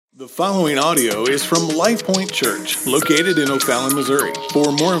The following audio is from Life Point Church, located in O'Fallon, Missouri.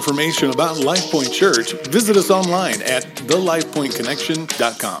 For more information about Life Point Church, visit us online at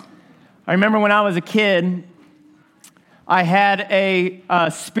thelifepointconnection.com. I remember when I was a kid, I had a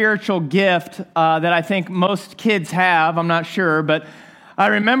spiritual gift that I think most kids have. I'm not sure, but I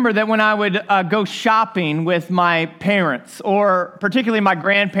remember that when I would go shopping with my parents, or particularly my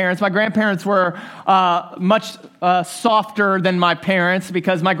grandparents were much softer than my parents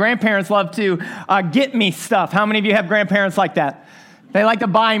because my grandparents loved to get me stuff. How many of you have grandparents like that? They like to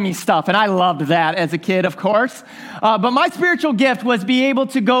buy me stuff, and I loved that as a kid, of course. But my spiritual gift was be able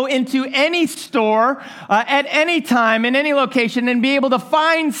to go into any store at any time, in any location, and be able to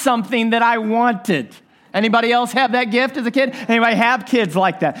find something that I wanted. Anybody else have that gift as a kid? Anybody have kids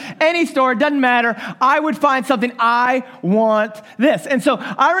like that? Any store, it doesn't matter. I would find something, I want this. And so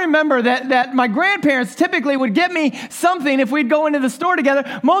I remember that my grandparents typically would get me something if we'd go into the store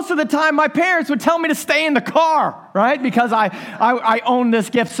together. Most of the time, my parents would tell me to stay in the car, right? Because I own this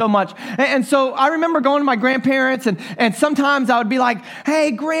gift so much. And so I remember going to my grandparents, and sometimes I would be like,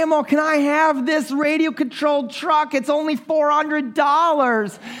 hey, Grandma, can I have this radio-controlled truck? It's only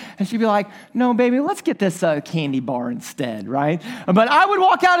 $400. And she'd be like, no, baby, let's get this candy bar instead, right? But I would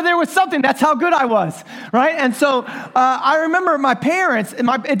walk out of there with something. That's how good I was, right? And so I remember my parents, and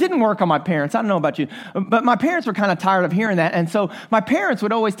it didn't work on my parents. I don't know about you, but my parents were kind of tired of hearing that. And so my parents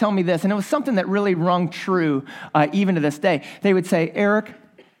would always tell me this, and it was something that really rung true even to this day. They would say, Eric,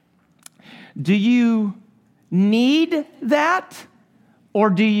 do you need that, or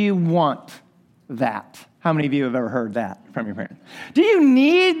do you want that? How many of you have ever heard that from your parents? Do you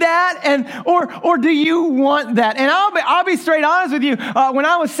need that, or do you want that? And I'll be straight honest with you. When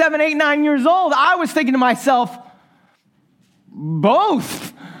I was 7, 8, 9 years old, I was thinking to myself,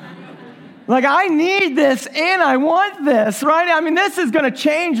 both. Like, I need this and I want this, right? I mean, this is going to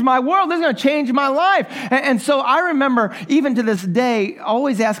change my world. This is going to change my life. And so I remember, even to this day,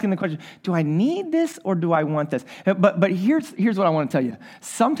 always asking the question, do I need this or do I want this? But here's what I want to tell you.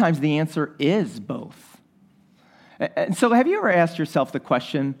 Sometimes the answer is both. And so have you ever asked yourself the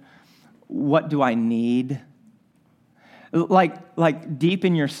question, what do I need? Like deep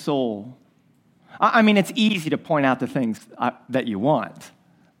in your soul. I mean, it's easy to point out the things that you want,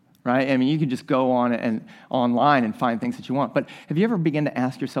 right? I mean, you can just go on and online and find things that you want. But have you ever begun to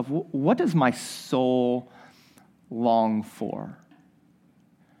ask yourself, what does my soul long for?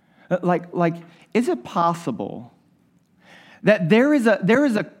 Like, is it possible that there is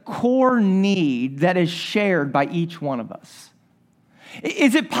a core need that is shared by each one of us?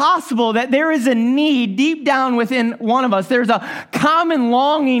 Is it possible that there is a need deep down within one of us? There's a common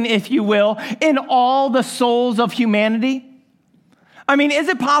longing, if you will, in all the souls of humanity? I mean, is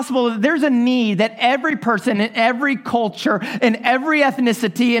it possible that there's a need that every person in every culture, in every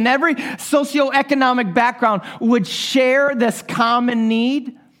ethnicity, in every socioeconomic background would share this common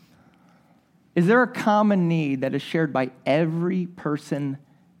need? Is there a common need that is shared by every person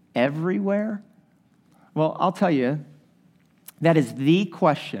everywhere? Well, I'll tell you, that is the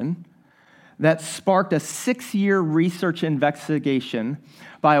question that sparked a 6-year research investigation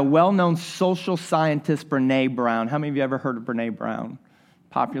by a well-known social scientist, Brené Brown. How many of you ever heard of Brené Brown?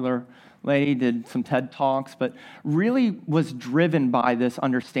 Popular lady, did some TED Talks, but really was driven by this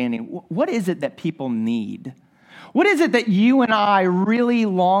understanding. What is it that people need? What is it that you and I really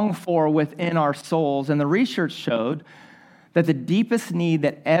long for within our souls? And the research showed that the deepest need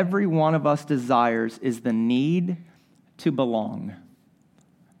that every one of us desires is the need to belong.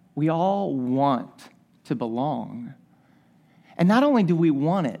 We all want to belong. And not only do we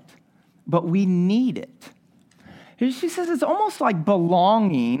want it, but we need it. She says it's almost like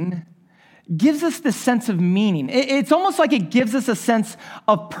belonging gives us the sense of meaning. It's almost like it gives us a sense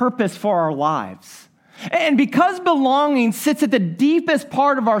of purpose for our lives. And because belonging sits at the deepest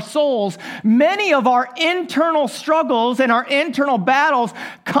part of our souls, many of our internal struggles and our internal battles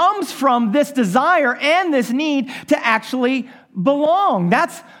comes from this desire and this need to actually belong.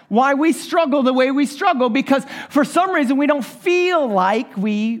 That's why we struggle the way we struggle, because for some reason we don't feel like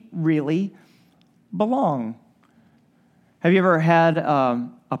we really belong. Have you ever had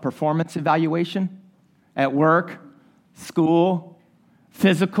a performance evaluation at work, school,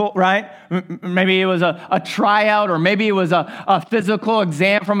 physical, right? Maybe it was a tryout, or maybe it was a physical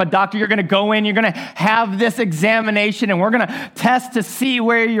exam from a doctor. You're going to go in, you're going to have this examination, and we're going to test to see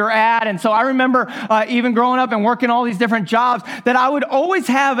where you're at. And so I remember even growing up and working all these different jobs that I would always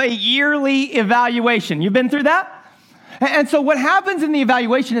have a yearly evaluation. You've been through that? And so what happens in the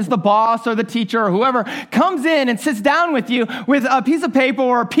evaluation is the boss or the teacher or whoever comes in and sits down with you with a piece of paper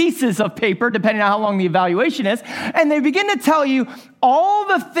or pieces of paper, depending on how long the evaluation is, and they begin to tell you all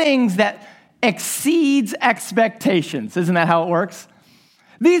the things that exceeds expectations. Isn't that how it works?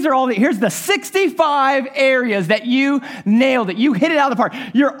 These are here's the 65 areas that you nailed it. You hit it out of the park.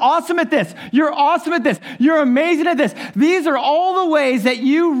 You're awesome at this. You're awesome at this. You're amazing at this. These are all the ways that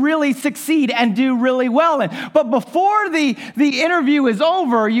you really succeed and do really well in. But before the interview is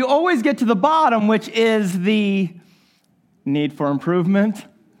over, you always get to the bottom, which is the need for improvement.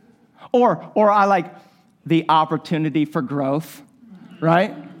 Or I like the opportunity for growth,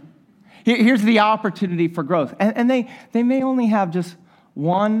 right? Here's the opportunity for growth. And they may only have just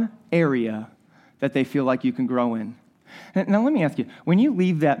one area that they feel like you can grow in. Now, let me ask you, when you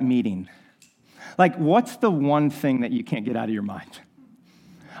leave that meeting, like, what's the one thing that you can't get out of your mind?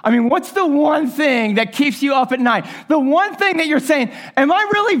 I mean, what's the one thing that keeps you up at night? The one thing that you're saying, am I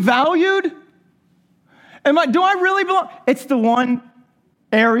really valued? Do I really belong? It's the one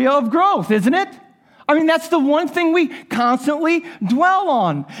area of growth, isn't it? I mean, that's the one thing we constantly dwell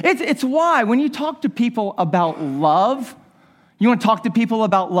on. It's why when you talk to people about love, you want to talk to people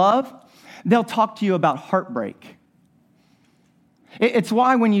about love? They'll talk to you about heartbreak. It's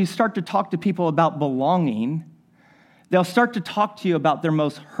why when you start to talk to people about belonging, they'll start to talk to you about their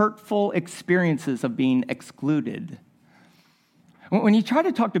most hurtful experiences of being excluded. When you try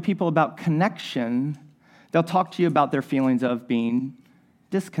to talk to people about connection, they'll talk to you about their feelings of being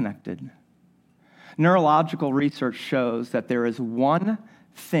disconnected. Neurological research shows that there is one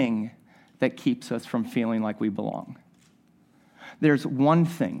thing that keeps us from feeling like we belong. There's one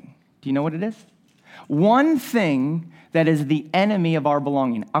thing. Do you know what it is? One thing that is the enemy of our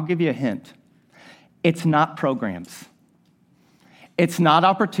belonging. I'll give you a hint. It's not programs. It's not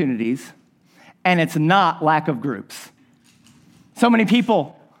opportunities. And it's not lack of groups. So many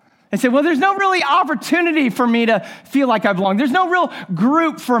people, they say, well, there's no really opportunity for me to feel like I belong. There's no real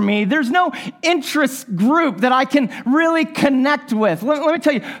group for me. There's no interest group that I can really connect with. Let me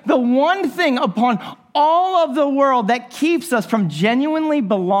tell you, the one thing upon all of the world that keeps us from genuinely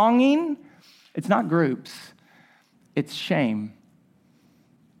belonging, it's not groups, it's shame.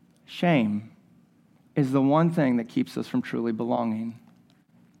 Shame is the one thing that keeps us from truly belonging.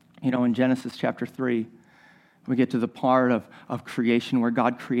 You know, in Genesis chapter 3, we get to the part of creation where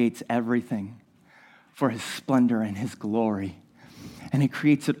God creates everything for his splendor and his glory. And he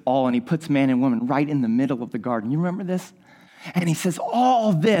creates it all, and he puts man and woman right in the middle of the garden. You remember this? And he says,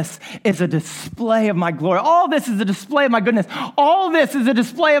 all this is a display of my glory. All this is a display of my goodness. All this is a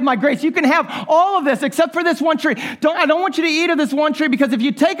display of my grace. You can have all of this except for this one tree. I don't want you to eat of this one tree, because if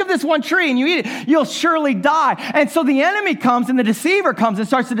you take of this one tree and you eat it, you'll surely die. And so the enemy comes and the deceiver comes and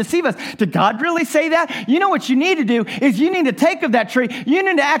starts to deceive us. Did God really say that? You know what you need to do is you need to take of that tree. You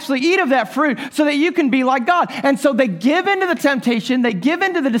need to actually eat of that fruit so that you can be like God. And so they give into the temptation, they give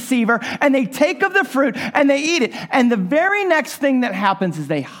into the deceiver, and they take of the fruit and they eat it. And the very next thing that happens is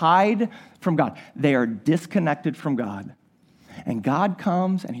they hide from God. They are disconnected from God. And God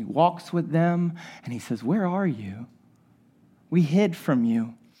comes and he walks with them and he says, where are you? We hid from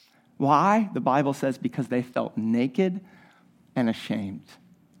you. Why? The Bible says because they felt naked and ashamed.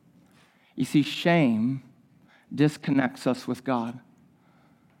 You see, shame disconnects us with God.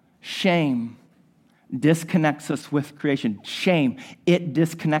 Shame disconnects us with creation. Shame, it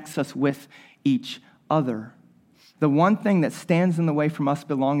disconnects us with each other. The one thing that stands in the way from us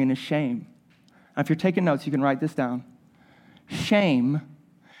belonging is shame. Now, if you're taking notes, you can write this down. Shame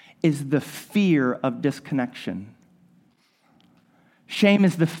is the fear of disconnection. Shame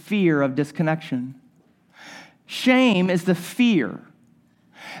is the fear of disconnection. Shame is the fear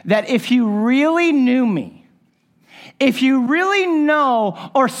that if you really knew me, if you really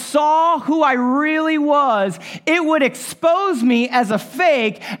know or saw who I really was, it would expose me as a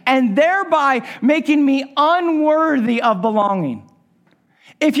fake and thereby making me unworthy of belonging.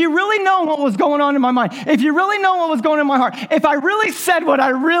 If you really know what was going on in my mind, if you really know what was going on in my heart, if I really said what I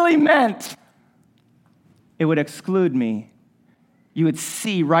really meant, it would exclude me. You would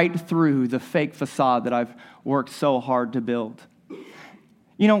see right through the fake facade that I've worked so hard to build.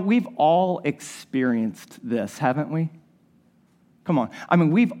 You know, we've all experienced this, haven't we? Come on. I mean,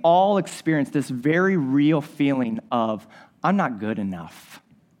 we've all experienced this very real feeling of, I'm not good enough.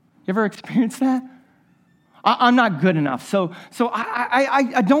 You ever experienced that? I'm not good enough. So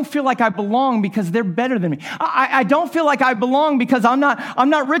I don't feel like I belong because they're better than me. I don't feel like I belong because I'm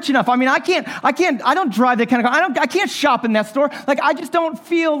not rich enough. I mean, I don't drive that kind of car. I can't shop in that store. Like, I just don't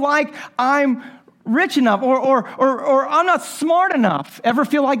feel like I'm rich enough or I'm not smart enough. Ever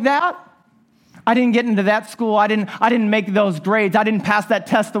feel like that? I didn't get into that school. I didn't make those grades. I didn't pass that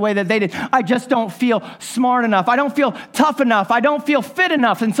test the way that they did. I just don't feel smart enough. I don't feel tough enough. I don't feel fit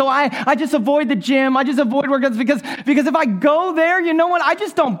enough. And so I just avoid the gym. I just avoid workouts because if I go there, you know what? I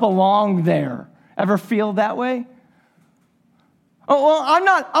just don't belong there. Ever feel that way? Oh, well,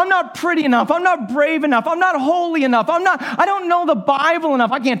 I'm not pretty enough. I'm not brave enough. I'm not holy enough. I don't know the Bible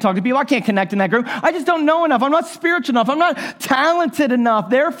enough. I can't talk to people. I can't connect in that group. I just don't know enough. I'm not spiritual enough. I'm not talented enough.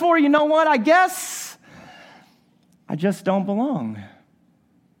 Therefore, you know what? I guess I just don't belong.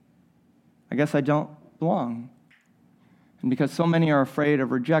 I guess I don't belong. And because so many are afraid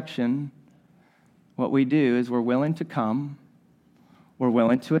of rejection, what we do is we're willing to come, we're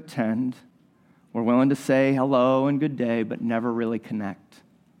willing to attend, we're willing to say hello and good day, but never really connect.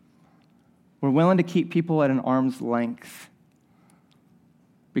 We're willing to keep people at an arm's length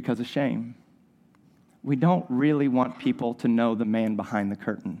because of shame. We don't really want people to know the man behind the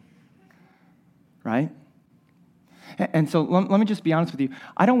curtain, right? And so let me just be honest with you.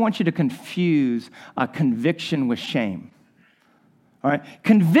 I don't want you to confuse conviction with shame. All right.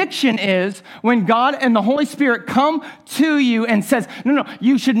 Conviction is when God and the Holy Spirit come to you and says, no,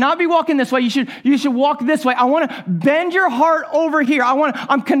 you should not be walking this way. You should walk this way. I want to bend your heart over here.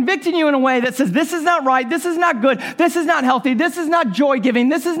 I'm convicting you in a way that says, this is not right. This is not good. This is not healthy. This is not joy-giving.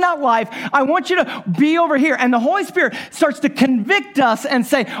 This is not life. I want you to be over here. And the Holy Spirit starts to convict us and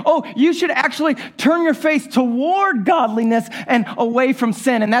say, oh, you should actually turn your face toward godliness and away from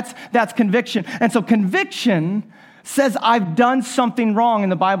sin. And that's conviction. And so conviction says, I've done something wrong,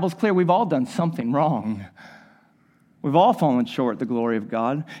 and the Bible's clear, we've all done something wrong. We've all fallen short of the glory of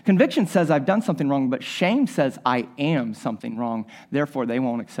God. Conviction says, I've done something wrong, but shame says, I am something wrong, therefore they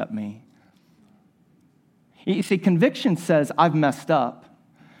won't accept me. You see, conviction says, I've messed up.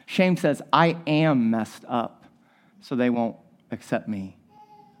 Shame says, I am messed up, so they won't accept me.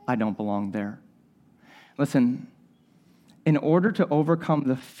 I don't belong there. Listen, in order to overcome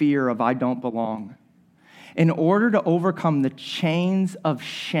the fear of I don't belong, in order to overcome the chains of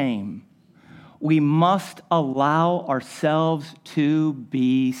shame, we must allow ourselves to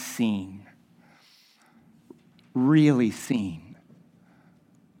be seen. Really seen.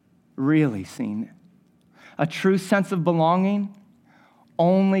 Really seen. A true sense of belonging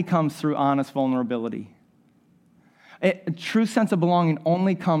only comes through honest vulnerability. A true sense of belonging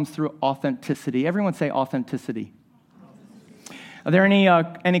only comes through authenticity. Everyone say authenticity. Are there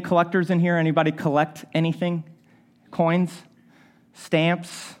any collectors in here? Anybody collect anything? Coins,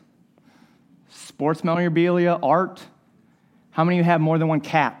 stamps, sports memorabilia, art? How many of you have more than one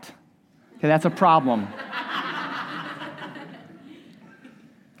cat? Okay, that's a problem.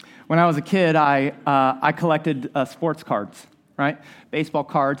 When I was a kid, I collected sports cards, right? Baseball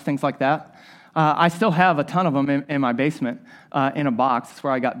cards, things like that. I still have a ton of them in my basement in a box. That's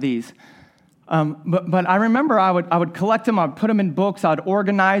where I got these. But I remember I would collect them, I'd put them in books, I'd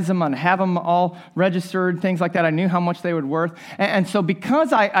organize them, I'd have them all registered, things like that. I knew how much they were worth. And so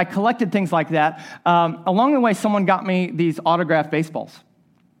because I collected things like that, along the way, someone got me these autographed baseballs.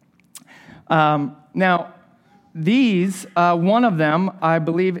 Now, these, one of them, I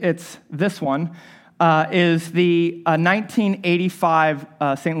believe it's this one, is the 1985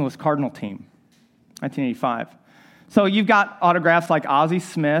 St. Louis Cardinal team, 1985. So you've got autographs like Ozzie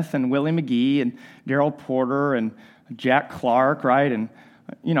Smith and Willie McGee and Darrell Porter and Jack Clark, right? And,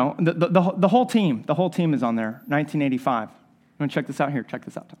 you know, the whole team. The whole team is on there, 1985. You want to check this out? Here, check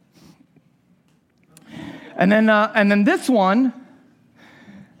this out. And then this one,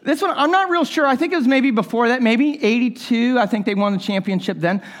 I'm not real sure. I think it was maybe before that, maybe 82. I think they won the championship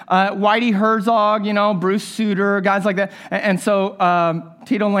then. Whitey Herzog, you know, Bruce Sutter, guys like that. And so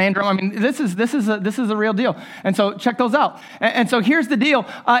Tito Landrum. I mean, this is a real deal. And so check those out. And so here's the deal.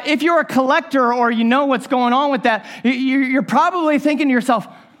 If you're a collector or you know what's going on with that, you're probably thinking to yourself,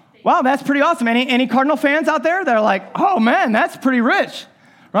 wow, that's pretty awesome. Any Cardinal fans out there? They're like, oh man, that's pretty rich,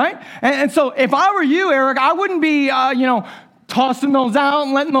 right? And so if I were you, Eric, I wouldn't be, tossing those out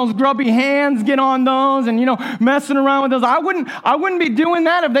and letting those grubby hands get on those and, messing around with those. I wouldn't be doing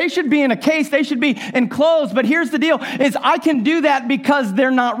that. If they should be in a case, they should be enclosed. But here's the deal, is I can do that because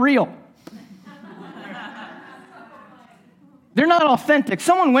they're not real. They're not authentic.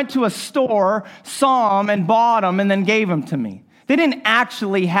 Someone went to a store, saw them, and bought them, and then gave them to me. They didn't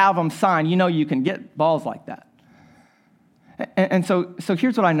actually have them signed. You can get balls like that. And so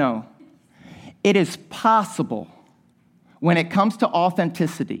here's what I know. It is possible, when it comes to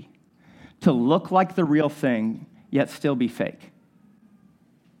authenticity, to look like the real thing, yet still be fake.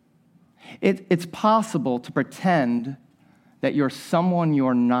 It's possible to pretend that you're someone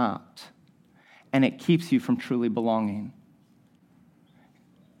you're not, and it keeps you from truly belonging.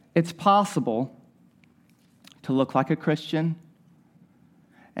 it's possible to look like a Christian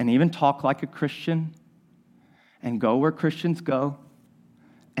and even talk like a Christian and go where Christians go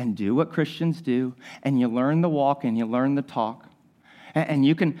and do what Christians do, and you learn the walk and you learn the talk. And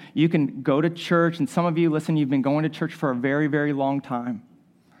you can go to church, and some of you, listen, you've been going to church for a very, very long time.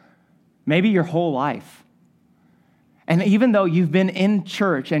 Maybe your whole life. And even though you've been in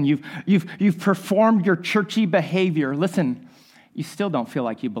church and you've performed your churchy behavior, listen, you still don't feel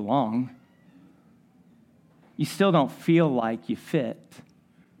like you belong. You still don't feel like you fit.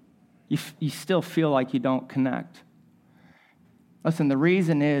 You still feel like you don't connect. Listen, the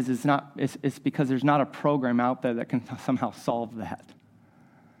reason is because there's not a program out there that can somehow solve that.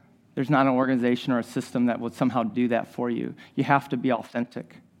 There's not an organization or a system that would somehow do that for you. You have to be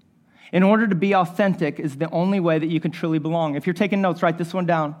authentic. In order to be authentic is the only way that you can truly belong. If you're taking notes, write this one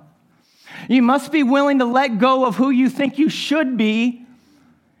down. You must be willing to let go of who you think you should be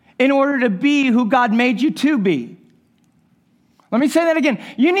in order to be who God made you to be. Let me say that again.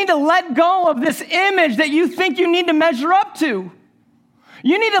 You need to let go of this image that you think you need to measure up to.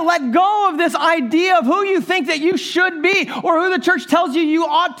 You need to let go of this idea of who you think that you should be, or who the church tells you you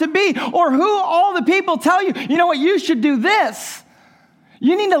ought to be, or who all the people tell you, you know what, you should do this.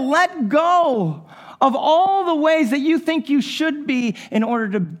 You need to let go of all the ways that you think you should be in order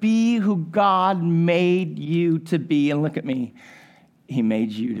to be who God made you to be. And look at me. He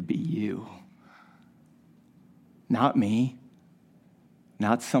made you to be you. Not me.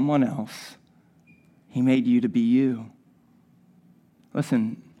 Not someone else. He made you to be you.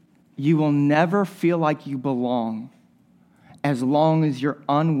 Listen, you will never feel like you belong as long as you're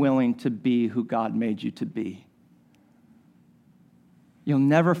unwilling to be who God made you to be. You'll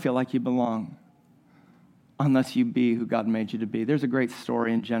never feel like you belong unless you be who God made you to be. There's a great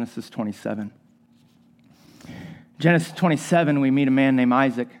story in Genesis 27. Genesis 27, we meet a man named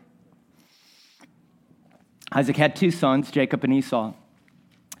Isaac. Isaac had two sons, Jacob and Esau.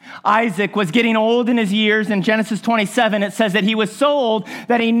 Isaac was getting old in his years. In Genesis 27, it says that he was so old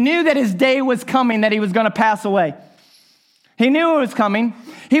that he knew that his day was coming, that he was going to pass away. He knew it was coming.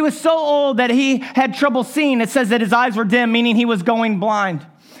 He was so old that he had trouble seeing. It says that his eyes were dim, meaning he was going blind.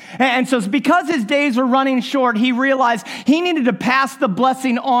 And so because his days were running short, he realized he needed to pass the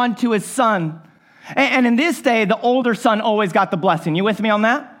blessing on to his son. And in this day, the older son always got the blessing. You with me on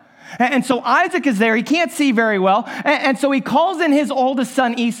that? And so Isaac is there. He can't see very well. And so he calls in his oldest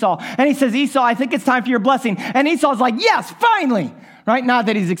son, Esau. And he says, Esau, I think it's time for your blessing. And Esau's like, yes, finally. Right? Not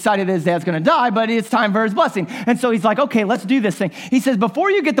that he's excited that his dad's going to die, but it's time for his blessing. And so he's like, okay, let's do this thing. He says,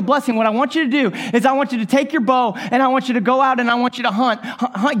 before you get the blessing, what I want you to do is I want you to take your bow and I want you to go out and I want you to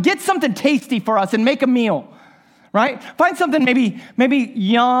hunt. Get something tasty for us and make a meal. Right? Find something maybe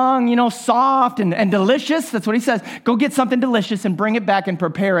young, soft and delicious. That's what he says. Go get something delicious and bring it back and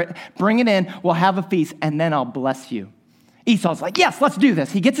prepare it. Bring it in. We'll have a feast and then I'll bless you. Esau's like, yes, let's do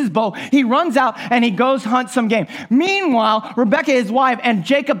this. He gets his bow. He runs out and he goes hunt some game. Meanwhile, Rebekah, his wife, and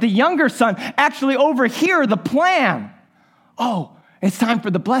Jacob, the younger son, actually overhear the plan. Oh, it's time for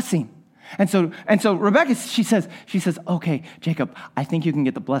the blessing. And so Rebekah, she says, okay, Jacob, I think you can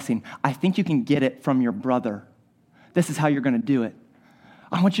get the blessing. I think you can get it from your brother. This is how you're going to do it.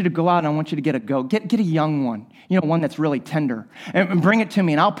 I want you to go out and I want you to get a goat. Get a young one, one that's really tender, and bring it to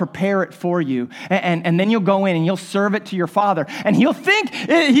me and I'll prepare it for you. And then you'll go in and you'll serve it to your father. And he'll think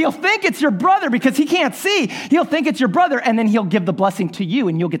it's your brother because he can't see. He'll think it's your brother and then he'll give the blessing to you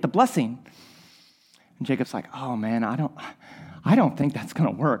and you'll get the blessing. And Jacob's like, oh man, I don't think that's going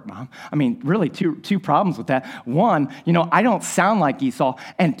to work, Mom. I mean, really two problems with that. One, I don't sound like Esau.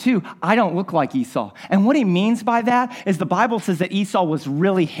 And two, I don't look like Esau. And what he means by that is the Bible says that Esau was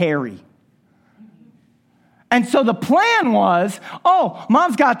really hairy. And so the plan was, oh,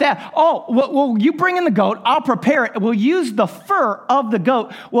 Mom's got that. Oh, well, you bring in the goat. I'll prepare it. We'll use the fur of the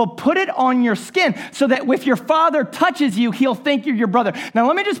goat. We'll put it on your skin so that if your father touches you, he'll think you're your brother. Now,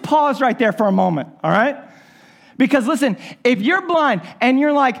 let me just pause right there for a moment, all right? Because listen, if you're blind and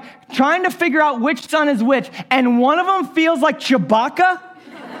you're like trying to figure out which son is which, and one of them feels like Chewbacca,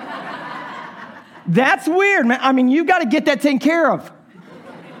 that's weird, man. I mean, you got to get that taken care of.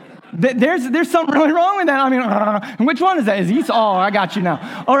 There's something really wrong with that. I mean, which one is that? Is Esau? Oh, I got you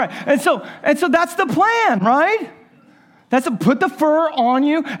now. All right, and so that's the plan, right? That's to put the fur on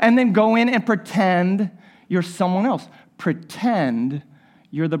you and then go in and pretend you're someone else. Pretend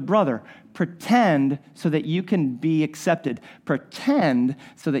you're the brother. Pretend so that you can be accepted. Pretend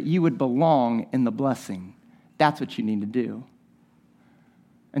so that you would belong in the blessing. That's what you need to do.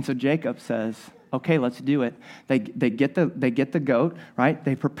 And so Jacob says, okay, let's do it. They get the goat, right?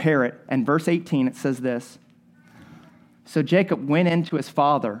 They prepare it. And verse 18, it says this. So Jacob went in to his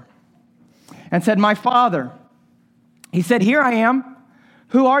father and said, "My father." He said, "Here I am.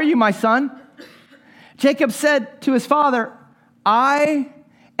 Who are you, my son?" Jacob said to his father, "I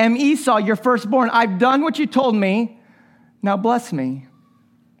am Esau, your firstborn. I've done what you told me. Now bless me."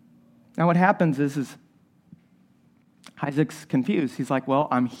 Now what happens is Isaac's confused. He's like, "Well,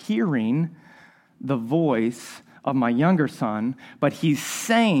 I'm hearing the voice of my younger son, but he's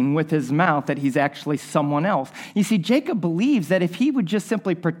saying with his mouth that he's actually someone else." You see, Jacob believes that if he would just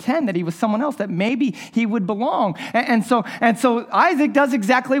simply pretend that he was someone else, that maybe he would belong. And so Isaac does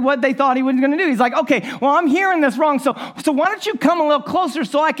exactly what they thought he was going to do. He's like, "Okay, well, I'm hearing this wrong, so why don't you come a little closer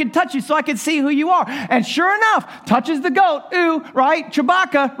so I can touch you, so I can see who you are?" And sure enough, touches the goat, ooh, right,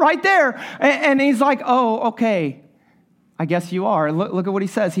 Chewbacca, right there. And he's like, "Oh, okay, I guess you are." Look at what he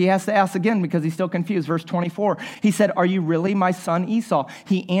says. He has to ask again because he's still confused. Verse 24, he said, "Are you really my son Esau?"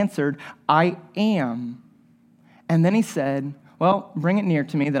 He answered, "I am." And then he said, "Well, bring it near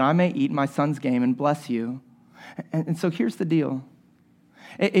to me that I may eat my son's game and bless you." And so here's the deal.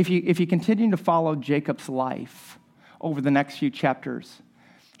 If you continue to follow Jacob's life over the next few chapters,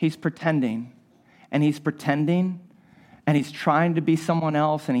 he's pretending, and he's pretending, and he's trying to be someone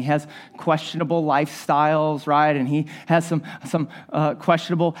else, and he has questionable lifestyles, right? And he has some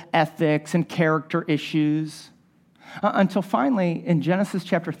questionable ethics and character issues until finally in Genesis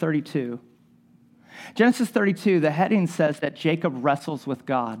chapter 32. Genesis 32, the heading says that Jacob wrestles with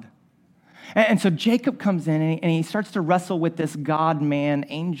God. And so Jacob comes in and he starts to wrestle with this God-man,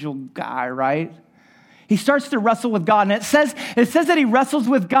 angel guy, right? He starts to wrestle with God, and it says that he wrestles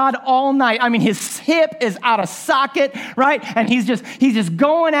with God all night. I mean, his hip is out of socket, right? And he's just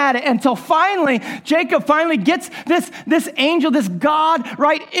going at it until finally, Jacob finally gets this angel, this God,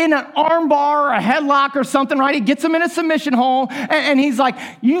 right, in an arm bar or a headlock or something, right? He gets him in a submission hole, and he's like,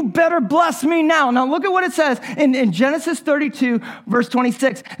 "You better bless me now." Now look at what it says in Genesis 32, verse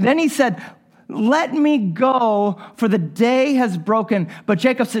 26. Then he said, "Let me go, for the day has broken." But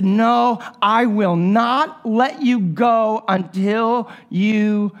Jacob said, "No, I will not let you go until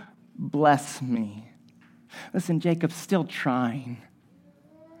you bless me." Listen, Jacob's still trying.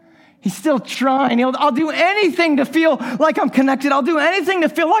 He's still trying. I'll do anything to feel like I'm connected. I'll do anything to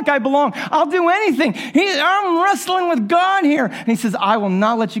feel like I belong. I'll do anything. I'm wrestling with God here. And he says, "I will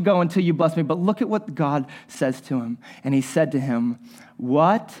not let you go until you bless me." But look at what God says to him. And he said to him,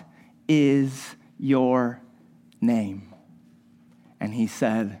 "What is your name?" And he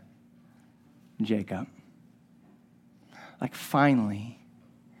said, "Jacob." Like finally,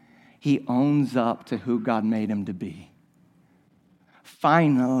 he owns up to who God made him to be.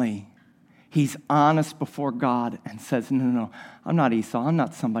 Finally, he's honest before God and says, No, I'm not Esau. I'm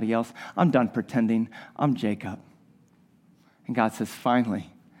not somebody else. I'm done pretending. I'm Jacob. And God says,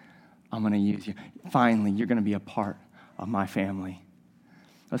 finally, I'm going to use you. Finally, you're going to be a part of my family.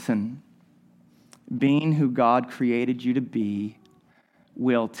 Listen, being who God created you to be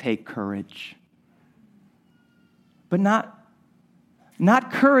will take courage. But not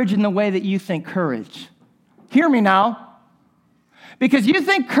courage in the way that you think courage. Hear me now. Because you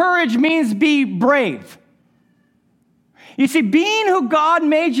think courage means be brave. You see, being who God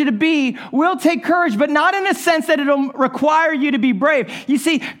made you to be will take courage, but not in a sense that it'll require you to be brave. You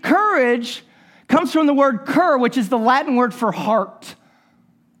see, courage comes from the word cur, which is the Latin word for heart.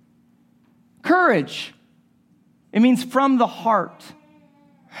 Courage. It means from the heart.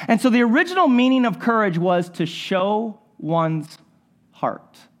 And so the original meaning of courage was to show one's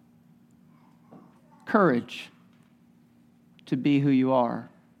heart. Courage to be who you are.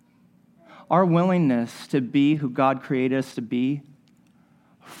 Our willingness to be who God created us to be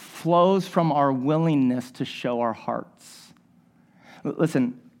flows from our willingness to show our hearts.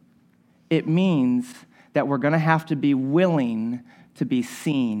 Listen, it means that we're going to have to be willing to be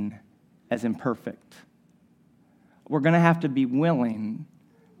seen as imperfect. We're going to have to be willing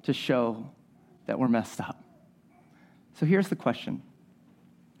to show that we're messed up. So here's the question.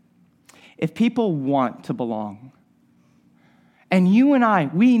 If people want to belong, and you and I,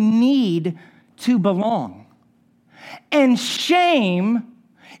 we need to belong, and shame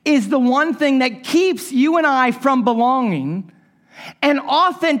is the one thing that keeps you and I from belonging, and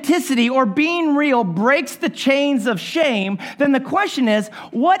authenticity or being real breaks the chains of shame, then the question is,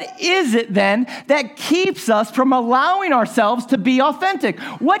 what is it then that keeps us from allowing ourselves to be authentic?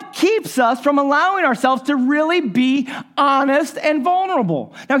 What keeps us from allowing ourselves to really be honest and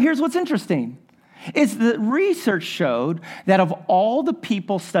vulnerable? Now, here's what's interesting. is that research showed that of all the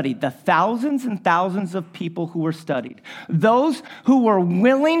people studied, the thousands and thousands of people who were studied, those who were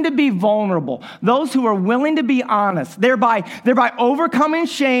willing to be vulnerable, those who were willing to be honest, thereby overcoming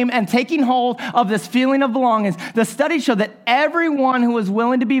shame and taking hold of this feeling of belonging, the study showed that everyone who was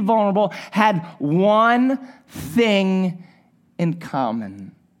willing to be vulnerable had one thing in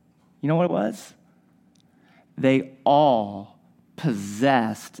common. You know what it was? They all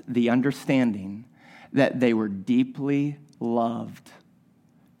possessed the understanding that they were deeply loved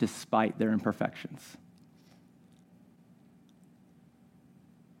despite their imperfections.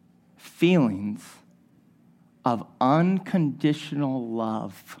 Feelings of unconditional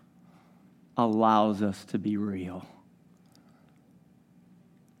love allows us to be real.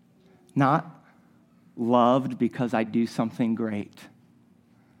 Not loved because I do something great.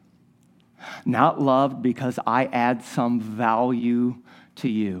 Not loved because I add some value to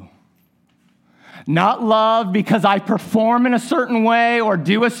you. Not loved because I perform in a certain way or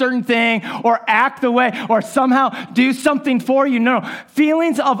do a certain thing or act the way or somehow do something for you. No,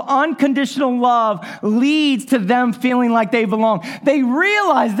 feelings of unconditional love leads to them feeling like they belong. They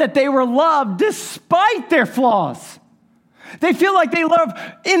realize that they were loved despite their flaws. They feel like they love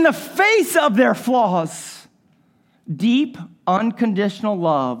in the face of their flaws. Deep, unconditional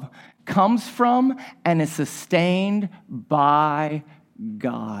love comes from and is sustained by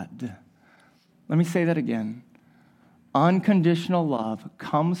God. Let me say that again. Unconditional love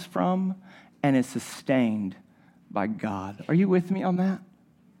comes from and is sustained by God. Are you with me on that?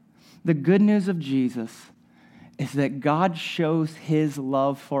 The good news of Jesus is that God shows his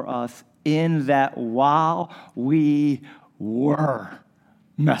love for us in that while we were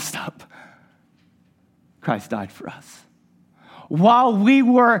messed up, Christ died for us. While we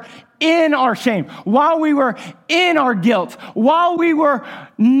were in our shame, while we were in our guilt, while we were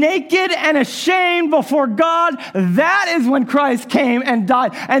naked and ashamed before God, that is when Christ came and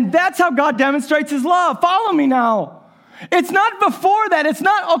died. And that's how God demonstrates his love. Follow me now. It's not before that. It's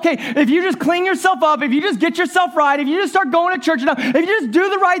not, okay, if you just clean yourself up, if you just get yourself right, if you just start going to church enough, if you just do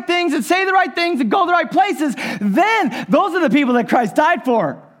the right things and say the right things and go the right places, then those are the people that Christ died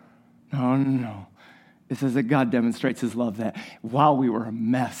for. No. It says that God demonstrates his love, that while we were a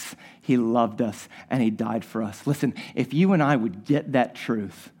mess, he loved us and he died for us. Listen, if you and I would get that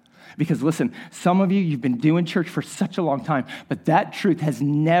truth, because listen, some of you, you've been doing church for such a long time, but that truth has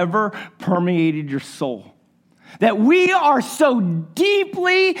never permeated your soul. That we are so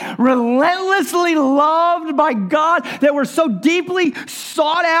deeply, relentlessly loved by God, that we're so deeply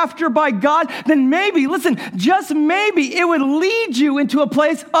sought after by God, then maybe, listen, just maybe it would lead you into a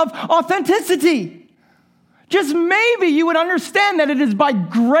place of authenticity. Just maybe you would understand that it is by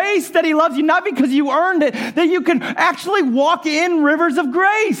grace that he loves you, not because you earned it, that you can actually walk in rivers of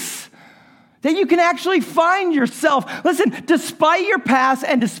grace. That you can actually find yourself. Listen, despite your past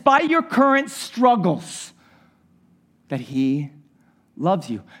and despite your current struggles, that he loves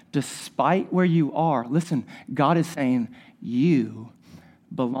you. Despite where you are, listen, God is saying, you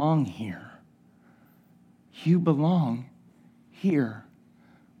belong here. You belong here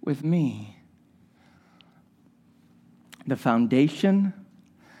with me. The foundation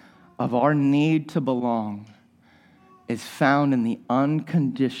of our need to belong is found in the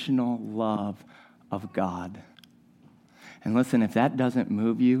unconditional love of God. And listen, if that doesn't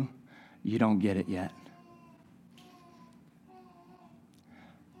move you, you don't get it yet.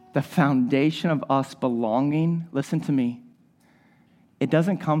 The foundation of us belonging, listen to me, it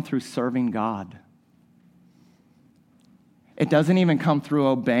doesn't come through serving God. It doesn't even come through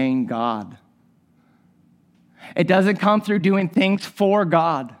obeying God. It doesn't come through doing things for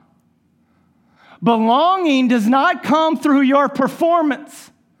God. Belonging does not come through your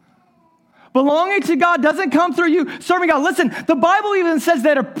performance. Belonging to God doesn't come through you serving God. Listen, the Bible even says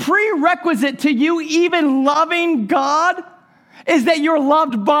that a prerequisite to you even loving God is that you're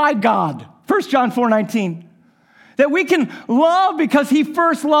loved by God. 1 John 4:19. That we can love because he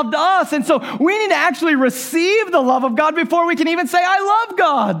first loved us. And so we need to actually receive the love of God before we can even say, I love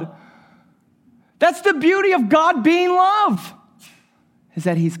God. That's the beauty of God being love, is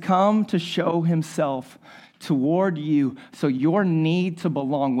that he's come to show himself toward you so your need to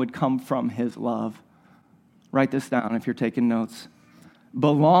belong would come from his love. Write this down if you're taking notes.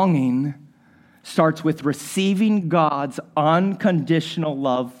 Belonging starts with receiving God's unconditional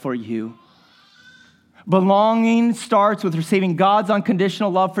love for you. Belonging starts with receiving God's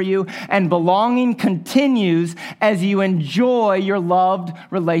unconditional love for you, and belonging continues as you enjoy your loved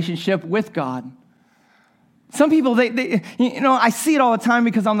relationship with God. Some people, I see it all the time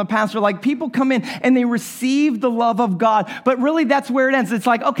because I'm the pastor. Like, people come in and they receive the love of God, but really that's where it ends. It's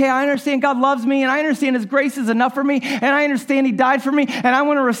like, okay, I understand God loves me, and I understand His grace is enough for me, and I understand He died for me, and I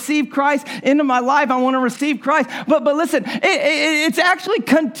want to receive Christ into my life. I want to receive Christ. But listen, it actually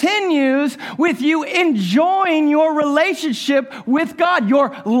continues with you enjoying your relationship with God,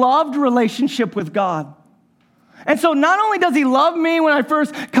 your loved relationship with God. And so not only does He love me when I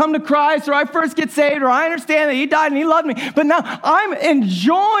first come to Christ or I first get saved or I understand that He died and He loved me, but now I'm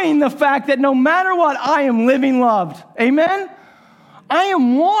enjoying the fact that no matter what, I am living loved. Amen? I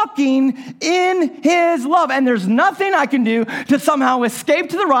am walking in His love, and there's nothing I can do to somehow escape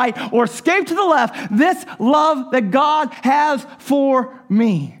to the right or escape to the left this love that God has for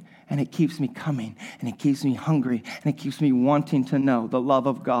me. And it keeps me coming, and it keeps me hungry, and it keeps me wanting to know the love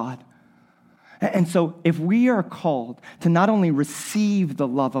of God. And so if we are called to not only receive the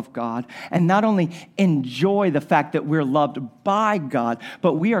love of God and not only enjoy the fact that we're loved by God,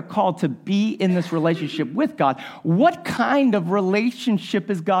 but we are called to be in this relationship with God, what kind of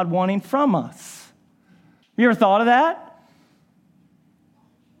relationship is God wanting from us? You ever thought of that?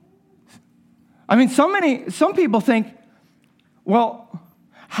 I mean, some people think, well,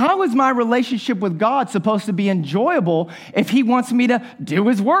 how is my relationship with God supposed to be enjoyable if He wants me to do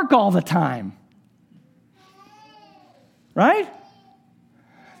His work all the time? Right?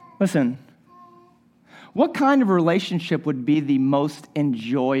 Listen, what kind of relationship would be the most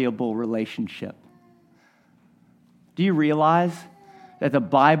enjoyable relationship? Do you realize that the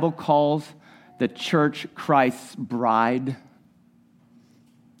Bible calls the church Christ's bride?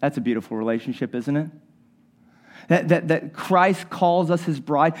 That's a beautiful relationship, isn't it? That Christ calls us His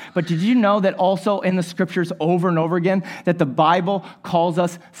bride. But did you know that also in the scriptures over and over again that the Bible calls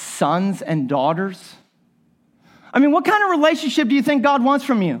us sons and daughters? I mean, what kind of relationship do you think God wants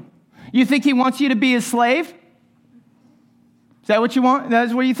from you? You think He wants you to be His slave? Is that what you want?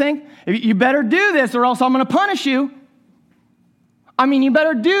 That's what you think? You better do this or else I'm going to punish you. I mean, you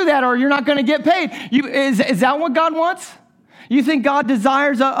better do that or you're not going to get paid. Is that what God wants? You think God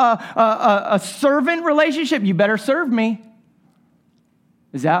desires a servant relationship? You better serve me.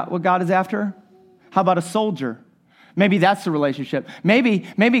 Is that what God is after? How about a soldier? Maybe that's the relationship.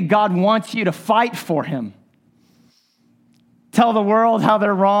 Maybe God wants you to fight for Him. Tell the world how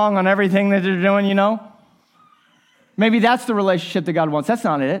they're wrong on everything that they're doing, you know? Maybe that's the relationship that God wants. That's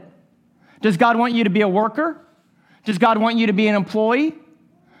not it. Does God want you to be a worker? Does God want you to be an employee?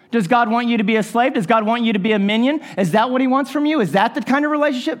 Does God want you to be a slave? Does God want you to be a minion? Is that what He wants from you? Is that the kind of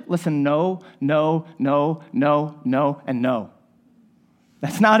relationship? Listen, no, no, no, no, no, and no.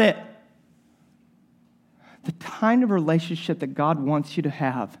 That's not it. The kind of relationship that God wants you to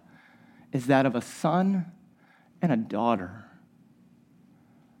have is that of a son and a daughter.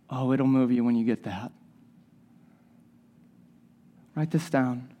 Oh, it'll move you when you get that. Write this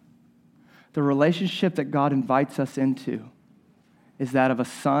down. The relationship that God invites us into is that of a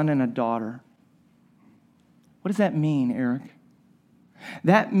son and a daughter. What does that mean, Eric?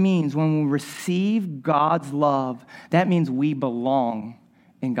 That means when we receive God's love, that means we belong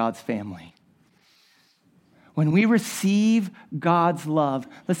in God's family. When we receive God's love,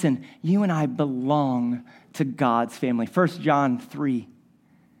 listen, you and I belong to God's family. 1 John 3,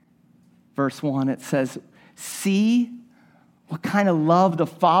 verse 1, it says, see what kind of love the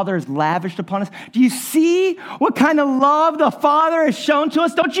Father has lavished upon us. Do you see what kind of love the Father has shown to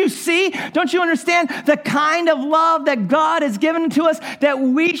us? Don't you see? Don't you understand the kind of love that God has given to us that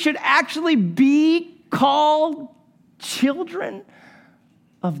we should actually be called children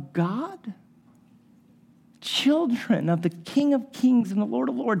of God? Children of the King of Kings and the Lord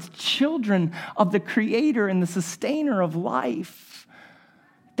of Lords. Children of the Creator and the Sustainer of life.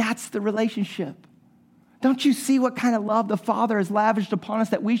 That's the relationship. Don't you see what kind of love the Father has lavished upon us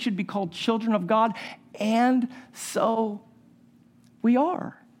that we should be called children of God? And so we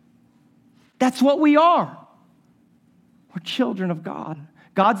are. That's what we are. We're children of God.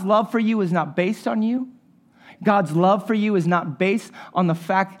 God's love for you is not based on you. God's love for you is not based on the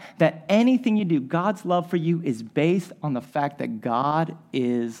fact that anything you do. God's love for you is based on the fact that God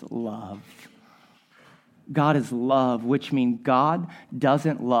is love. God is love, which means God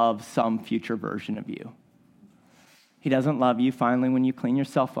doesn't love some future version of you. He doesn't love you finally when you clean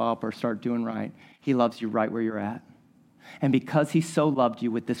yourself up or start doing right. He loves you right where you're at. And because He so loved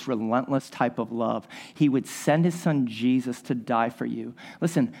you with this relentless type of love, He would send His Son Jesus to die for you.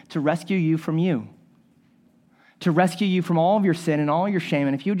 Listen, to rescue you from you. To rescue you from all of your sin and all your shame.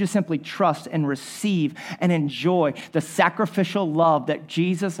 And if you would just simply trust and receive and enjoy the sacrificial love that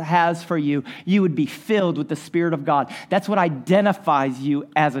Jesus has for you, you would be filled with the Spirit of God. That's what identifies you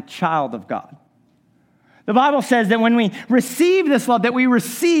as a child of God. The Bible says that when we receive this love, that we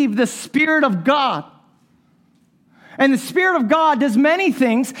receive the Spirit of God. And the Spirit of God does many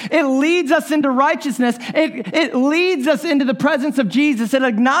things. It leads us into righteousness. It leads us into the presence of Jesus. It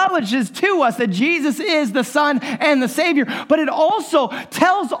acknowledges to us that Jesus is the Son and the Savior. But it also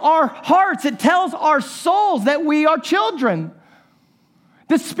tells our hearts, it tells our souls that we are children.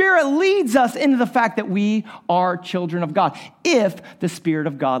 The Spirit leads us into the fact that we are children of God. If the Spirit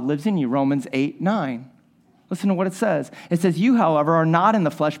of God lives in you, Romans 8:9. Listen to what it says. It says, you, however, are not in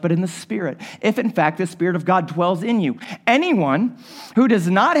the flesh, but in the Spirit, if in fact the Spirit of God dwells in you. Anyone who does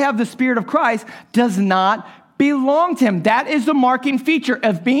not have the Spirit of Christ does not belong to him. That is the marking feature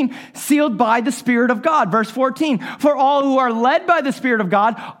of being sealed by the Spirit of God. Verse 14, for all who are led by the Spirit of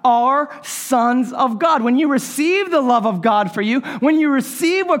God are sons of God. When you receive the love of God for you, when you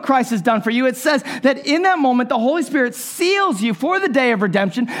receive what Christ has done for you, it says that in that moment, the Holy Spirit seals you for the day of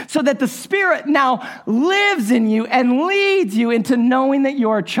redemption so that the Spirit now lives in you and leads you into knowing that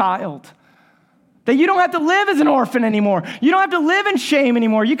you're a child. That you don't have to live as an orphan anymore. You don't have to live in shame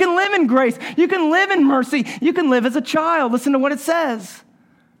anymore. You can live in grace. You can live in mercy. You can live as a child. Listen to what it says.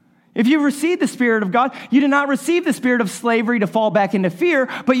 If you receive the Spirit of God, you did not receive the spirit of slavery to fall back into fear,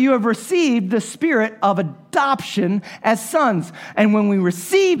 but you have received the spirit of adoption as sons. And when we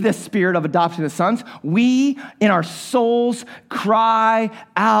receive this spirit of adoption as sons, we in our souls cry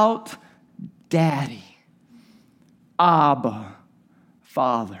out, Daddy, Abba,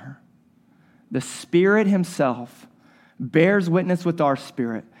 Father. The Spirit himself bears witness with our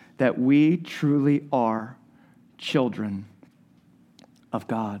spirit that we truly are children of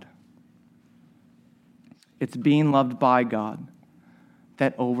God. It's being loved by God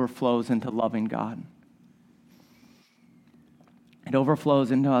that overflows into loving God. It overflows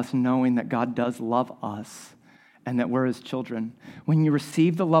into us knowing that God does love us and that we're his children. When you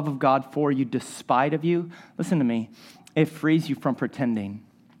receive the love of God for you despite of you, listen to me, it frees you from pretending.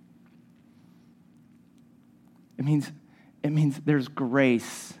 It means there's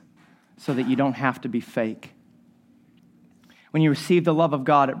grace so that you don't have to be fake. When you receive the love of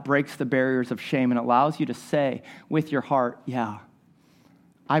God, it breaks the barriers of shame and allows you to say with your heart, yeah,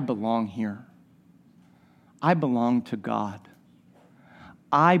 I belong here. I belong to God.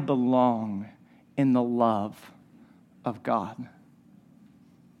 I belong in the love of God.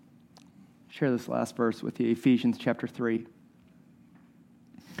 Share this last verse with you, Ephesians chapter 3.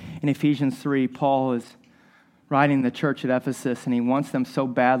 In Ephesians 3, Paul is writing the church at Ephesus, and he wants them so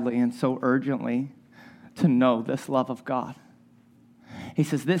badly and so urgently to know this love of God. He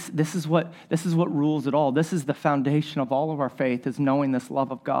says, this is what rules it all. This is the foundation of all of our faith, is knowing this love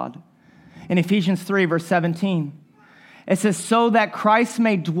of God. In Ephesians 3, verse 17, it says, so that Christ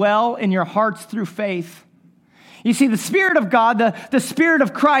may dwell in your hearts through faith. You see, the Spirit of God, the Spirit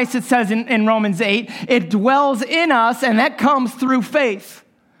of Christ, it says in Romans 8, it dwells in us, and that comes through faith.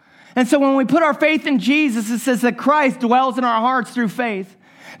 And so when we put our faith in Jesus, it says that Christ dwells in our hearts through faith,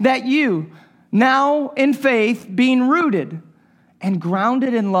 that you, now in faith, being rooted and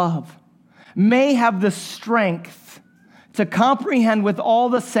grounded in love, may have the strength to comprehend with all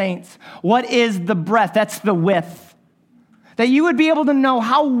the saints what is the breadth, that's the width, that you would be able to know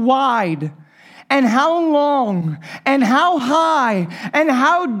how wide and how long and how high and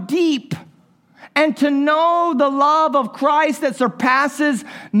how deep, and to know the love of Christ that surpasses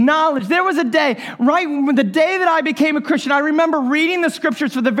knowledge. There was a day, right, the day that I became a Christian, I remember reading the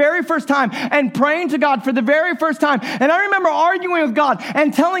scriptures for the very first time and praying to God for the very first time. And I remember arguing with God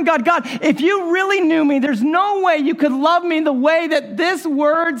and telling God, God, if you really knew me, there's no way you could love me the way that this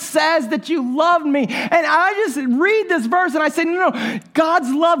word says that you loved me. And I just read this verse and I say, no,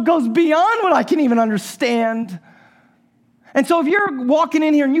 God's love goes beyond what I can even understand. And so if you're walking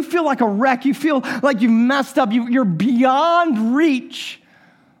in here and you feel like a wreck, you feel like you've messed up, you're beyond reach.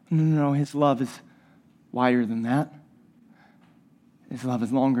 No, his love is wider than that. His love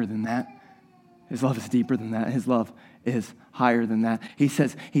is longer than that. His love is deeper than that. His love is higher than that. He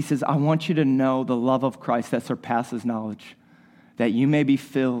says, I want you to know the love of Christ that surpasses knowledge, that you may be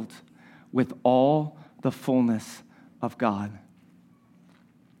filled with all the fullness of God.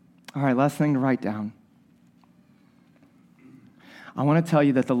 All right, last thing to write down. I want to tell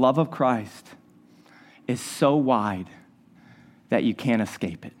you that the love of Christ is so wide that you can't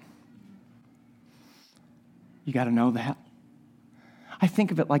escape it. You got to know that. I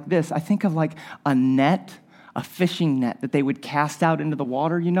think of it like this. I think of like a net, a fishing net that they would cast out into the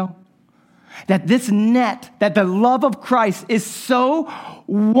water, you know? That this net, that the love of Christ is so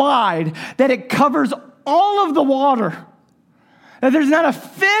wide that it covers all of the water. That there's not a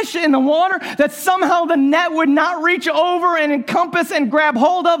fish in the water that somehow the net would not reach over and encompass and grab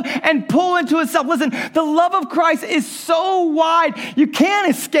hold of and pull into itself. Listen, the love of Christ is so wide, you can't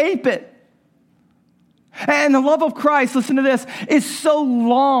escape it. And the love of Christ, listen to this, is so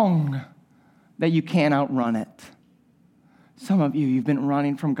long that you can't outrun it. Some of you, you've been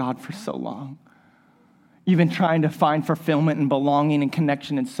running from God for so long. You've been trying to find fulfillment and belonging and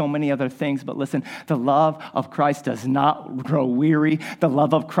connection and so many other things. But listen, the love of Christ does not grow weary. The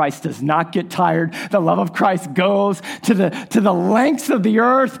love of Christ does not get tired. The love of Christ goes to the lengths of the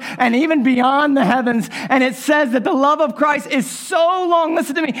earth and even beyond the heavens. And it says that the love of Christ is so long.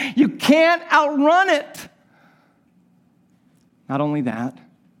 Listen to me. You can't outrun it. Not only that,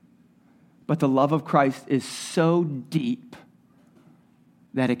 but the love of Christ is so deep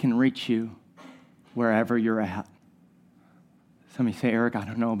that it can reach you wherever you're at. Some of you say, Eric, I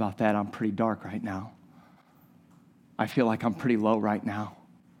don't know about that. I'm pretty dark right now. I feel like I'm pretty low right now.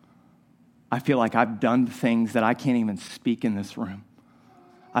 I feel like I've done things that I can't even speak in this room.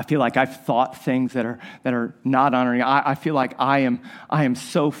 I feel like I've thought things that are not honoring. I feel like I am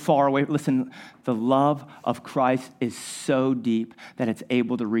so far away. Listen, the love of Christ is so deep that it's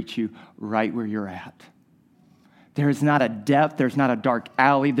able to reach you right where you're at. There's not a depth, there's not a dark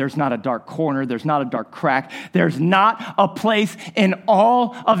alley, there's not a dark corner, there's not a dark crack. There's not a place in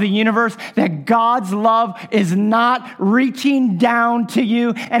all of the universe that God's love is not reaching down to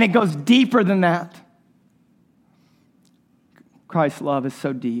you, and it goes deeper than that. Christ's love is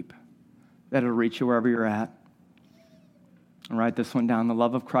so deep that it'll reach you wherever you're at. I'll write this one down. The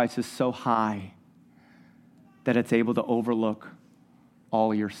love of Christ is so high that it's able to overlook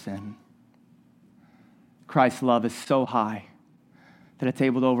all your sin. Christ's love is so high that it's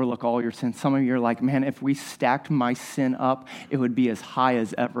able to overlook all your sin. Some of you are like, man, if we stacked my sin up, it would be as high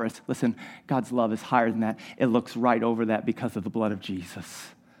as Everest. Listen, God's love is higher than that. It looks right over that because of the blood of Jesus.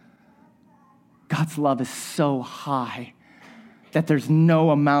 God's love is so high that there's no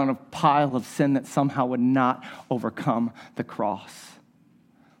amount of pile of sin that somehow would not overcome the cross.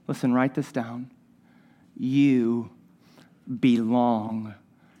 Listen, write this down. You belong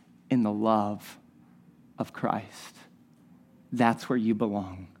in the love of Christ. That's where you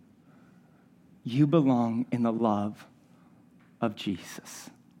belong. You belong in the love of Jesus.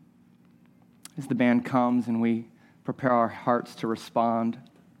 As the band comes and we prepare our hearts to respond,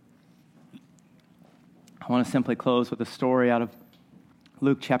 I want to simply close with a story out of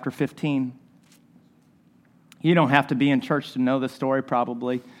Luke chapter 15. You don't have to be in church to know this story,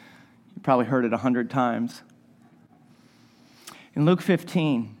 probably. You probably heard it 100 times. In Luke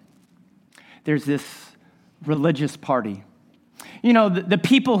 15, there's this religious party. You know, the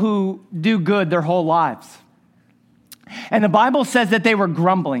people who do good their whole lives. And the Bible says that they were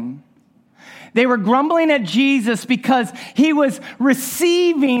grumbling. They were grumbling at Jesus because he was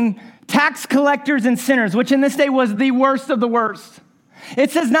receiving tax collectors and sinners, which in this day was the worst of the worst.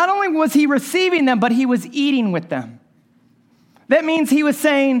 It says not only was he receiving them, but he was eating with them. That means he was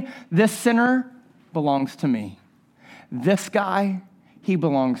saying, this sinner belongs to me. This guy, he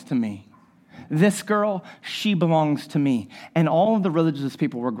belongs to me. This girl, she belongs to me. And all of the religious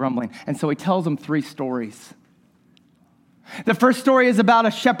people were grumbling. And so he tells them 3 stories. The first story is about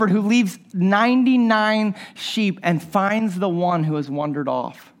a shepherd who leaves 99 sheep and finds the one who has wandered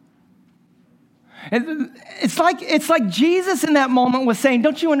off. It's like Jesus in that moment was saying,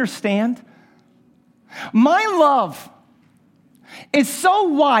 don't you understand? My love is so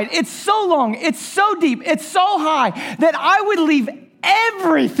wide, it's so long, it's so deep, it's so high that I would leave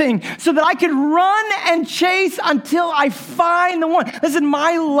everything so that I could run and chase until I find the one. Listen,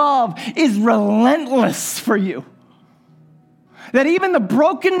 my love is relentless for you. That even the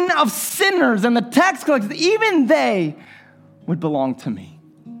broken of sinners and the tax collectors, even they would belong to me.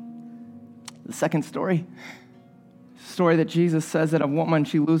 The second story that Jesus says that a woman,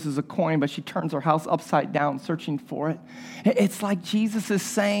 she loses a coin, but she turns her house upside down searching for it. It's like Jesus is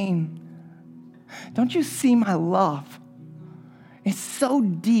saying, don't you see my love? It's so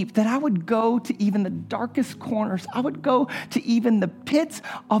deep that I would go to even the darkest corners. I would go to even the pits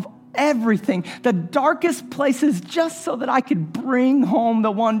of everything, the darkest places, just so that I could bring home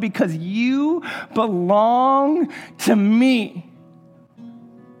the one, because you belong to me.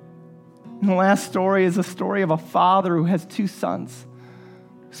 And the last story is a story of a father who has 2 sons,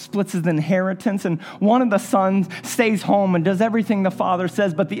 splits his inheritance, and one of the sons stays home and does everything the father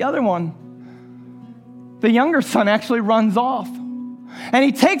says, but the other one, the younger son, actually runs off. And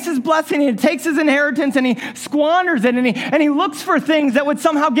he takes his blessing, and he takes his inheritance, and he squanders it, and he looks for things that would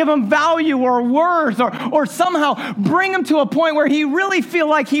somehow give him value or worth or somehow bring him to a point where he really feel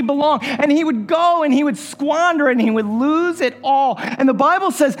like he belonged. And he would go and he would squander it and he would lose it all. And the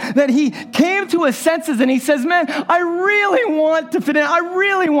Bible says that he came to his senses and he says, man, I really want to fit in. I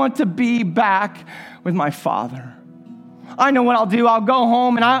really want to be back with my father. I know what I'll do. I'll go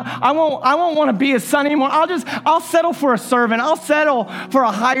home and I won't want to be his son anymore. I'll settle for a servant. I'll settle for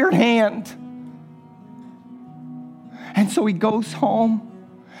a hired hand. And so he goes home.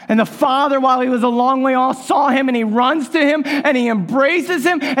 And the father, while he was a long way off, saw him and he runs to him and he embraces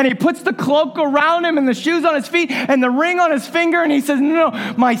him and he puts the cloak around him and the shoes on his feet and the ring on his finger. And he says, no,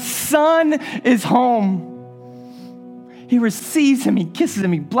 my son is home. He receives him, he kisses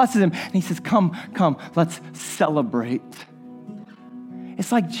him, he blesses him, and he says, come, let's celebrate.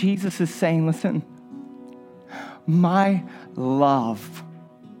 It's like Jesus is saying, listen, my love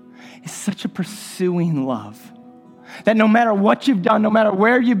is such a pursuing love that no matter what you've done, no matter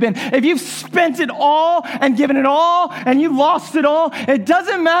where you've been, if you've spent it all and given it all and you lost it all, it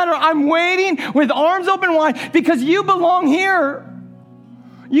doesn't matter. I'm waiting with arms open wide because you belong here.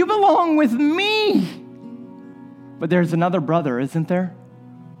 You belong with me. But there's another brother, isn't there?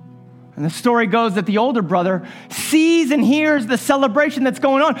 And the story goes that the older brother sees and hears the celebration that's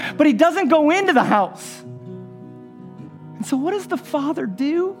going on, but he doesn't go into the house. And so what does the father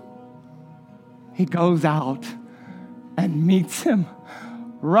do? He goes out and meets him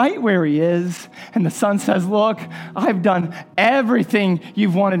right where he is. And the son says, look, I've done everything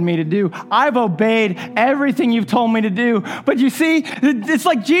you've wanted me to do. I've obeyed everything you've told me to do. But you see, it's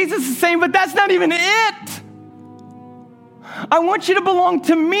like Jesus is saying, but that's not even it. I want you to belong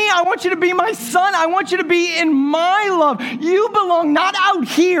to me. I want you to be my son. I want you to be in my love. You belong not out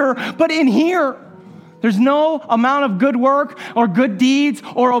here, but in here. There's no amount of good work or good deeds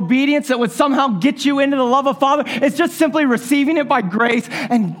or obedience that would somehow get you into the love of Father. It's just simply receiving it by grace.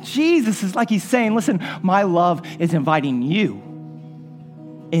 And Jesus is like he's saying, listen, my love is inviting you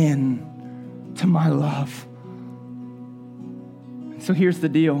in to my love. So here's the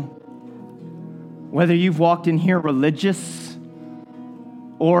deal. Whether you've walked in here religious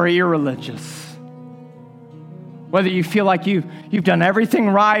or irreligious, whether you feel like you've done everything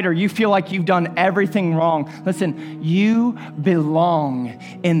right or you feel like you've done everything wrong, listen, you belong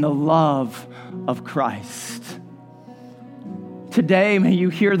in the love of Christ. Today, may you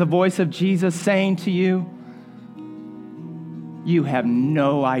hear the voice of Jesus saying to you, you have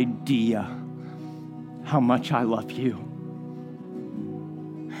no idea how much I love you.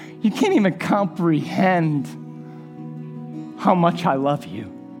 You can't even comprehend how much I love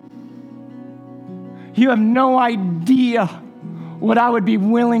you. You have no idea what I would be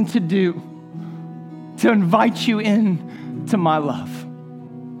willing to do to invite you in to my love.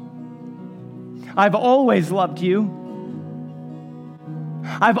 I've always loved you.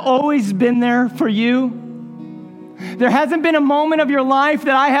 I've always been there for you. There hasn't been a moment of your life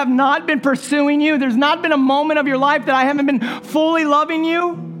that I have not been pursuing you. There's not been a moment of your life that I haven't been fully loving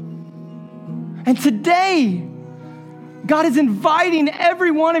you. And today, God is inviting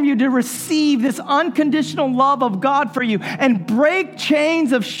every one of you to receive this unconditional love of God for you and break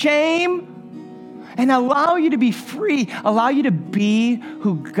chains of shame and allow you to be free, allow you to be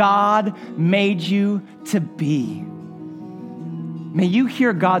who God made you to be. May you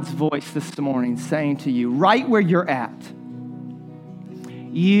hear God's voice this morning saying to you, right where you're at,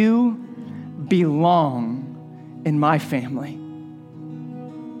 you belong in my family.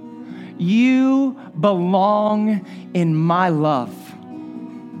 You belong in my love.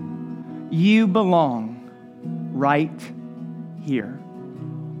 You belong right here.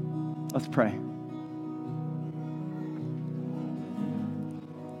 Let's pray.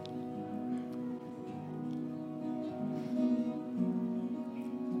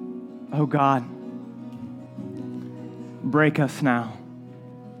 Oh God, break us now.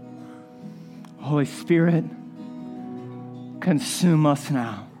 Holy Spirit, consume us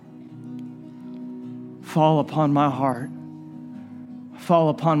now. Fall upon my heart. Fall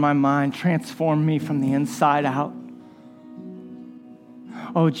upon my mind. Transform me from the inside out.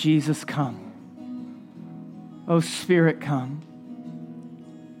 Oh, Jesus, come. Oh, Spirit, come.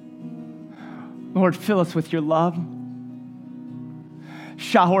 Lord, fill us with your love.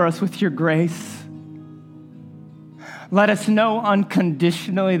 Shower us with your grace. Let us know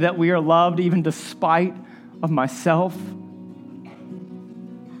unconditionally that we are loved, even despite of myself.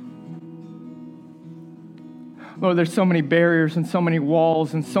 Lord, there's so many barriers and so many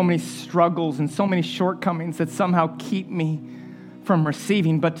walls and so many struggles and so many shortcomings that somehow keep me from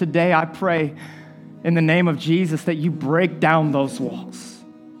receiving. But today I pray in the name of Jesus, that you break down those walls,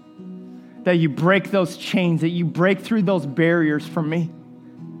 that you break those chains, that you break through those barriers for me,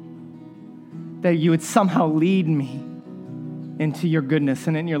 that you would somehow lead me into your goodness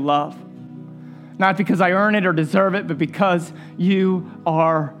and in your love. Not because I earn it or deserve it, but because you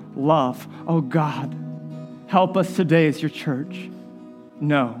are love. Oh God, help us today as your church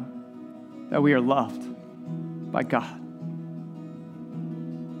know that we are loved by God.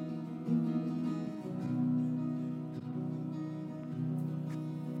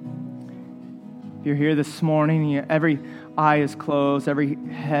 If you're here this morning, every eye is closed, every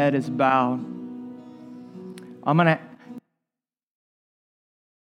head is bowed, I'm going to